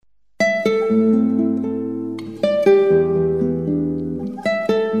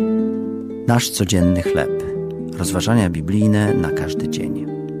Nasz codzienny chleb. Rozważania biblijne na każdy dzień.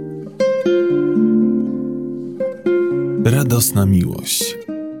 Radosna miłość.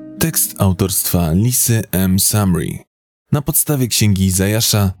 Tekst autorstwa Lisy M. Sumry. Na podstawie Księgi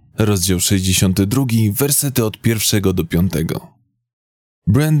Izajasza, rozdział 62, wersety od 1 do 5.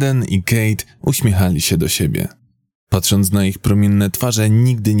 Brandon i Kate uśmiechali się do siebie. Patrząc na ich promienne twarze,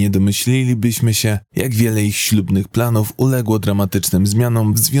 nigdy nie domyślilibyśmy się, jak wiele ich ślubnych planów uległo dramatycznym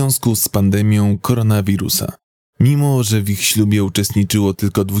zmianom w związku z pandemią koronawirusa. Mimo że w ich ślubie uczestniczyło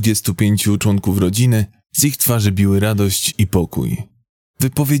tylko 25 członków rodziny, z ich twarzy biły radość i pokój.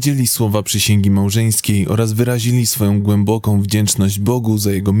 Wypowiedzieli słowa przysięgi małżeńskiej oraz wyrazili swoją głęboką wdzięczność Bogu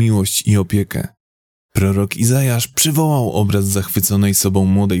za Jego miłość i opiekę. Prorok Izajasz przywołał obraz zachwyconej sobą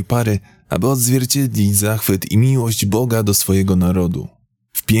młodej pary, aby odzwierciedlić zachwyt i miłość Boga do swojego narodu.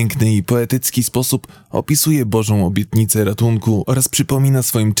 W piękny i poetycki sposób opisuje Bożą obietnicę ratunku oraz przypomina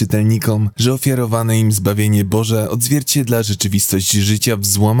swoim czytelnikom, że ofiarowane im zbawienie Boże odzwierciedla rzeczywistość życia w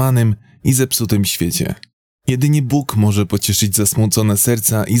złamanym i zepsutym świecie. Jedynie Bóg może pocieszyć zasmucone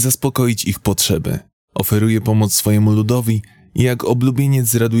serca i zaspokoić ich potrzeby. Oferuje pomoc swojemu ludowi i jak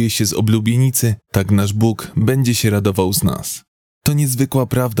oblubieniec raduje się z oblubienicy, tak nasz Bóg będzie się radował z nas. To niezwykła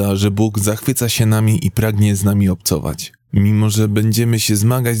prawda, że Bóg zachwyca się nami i pragnie z nami obcować. Mimo że będziemy się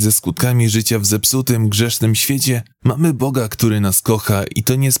zmagać ze skutkami życia w zepsutym, grzesznym świecie, mamy Boga, który nas kocha i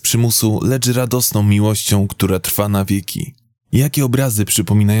to nie z przymusu, lecz radosną miłością, która trwa na wieki. Jakie obrazy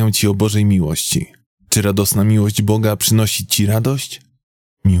przypominają Ci o Bożej miłości? Czy radosna miłość Boga przynosi Ci radość?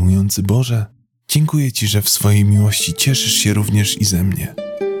 Miłujący Boże, dziękuję Ci, że w swojej miłości cieszysz się również i ze mnie.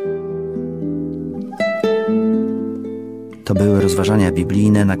 To były rozważania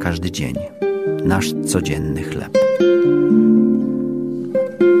biblijne na każdy dzień. Nasz codzienny chleb.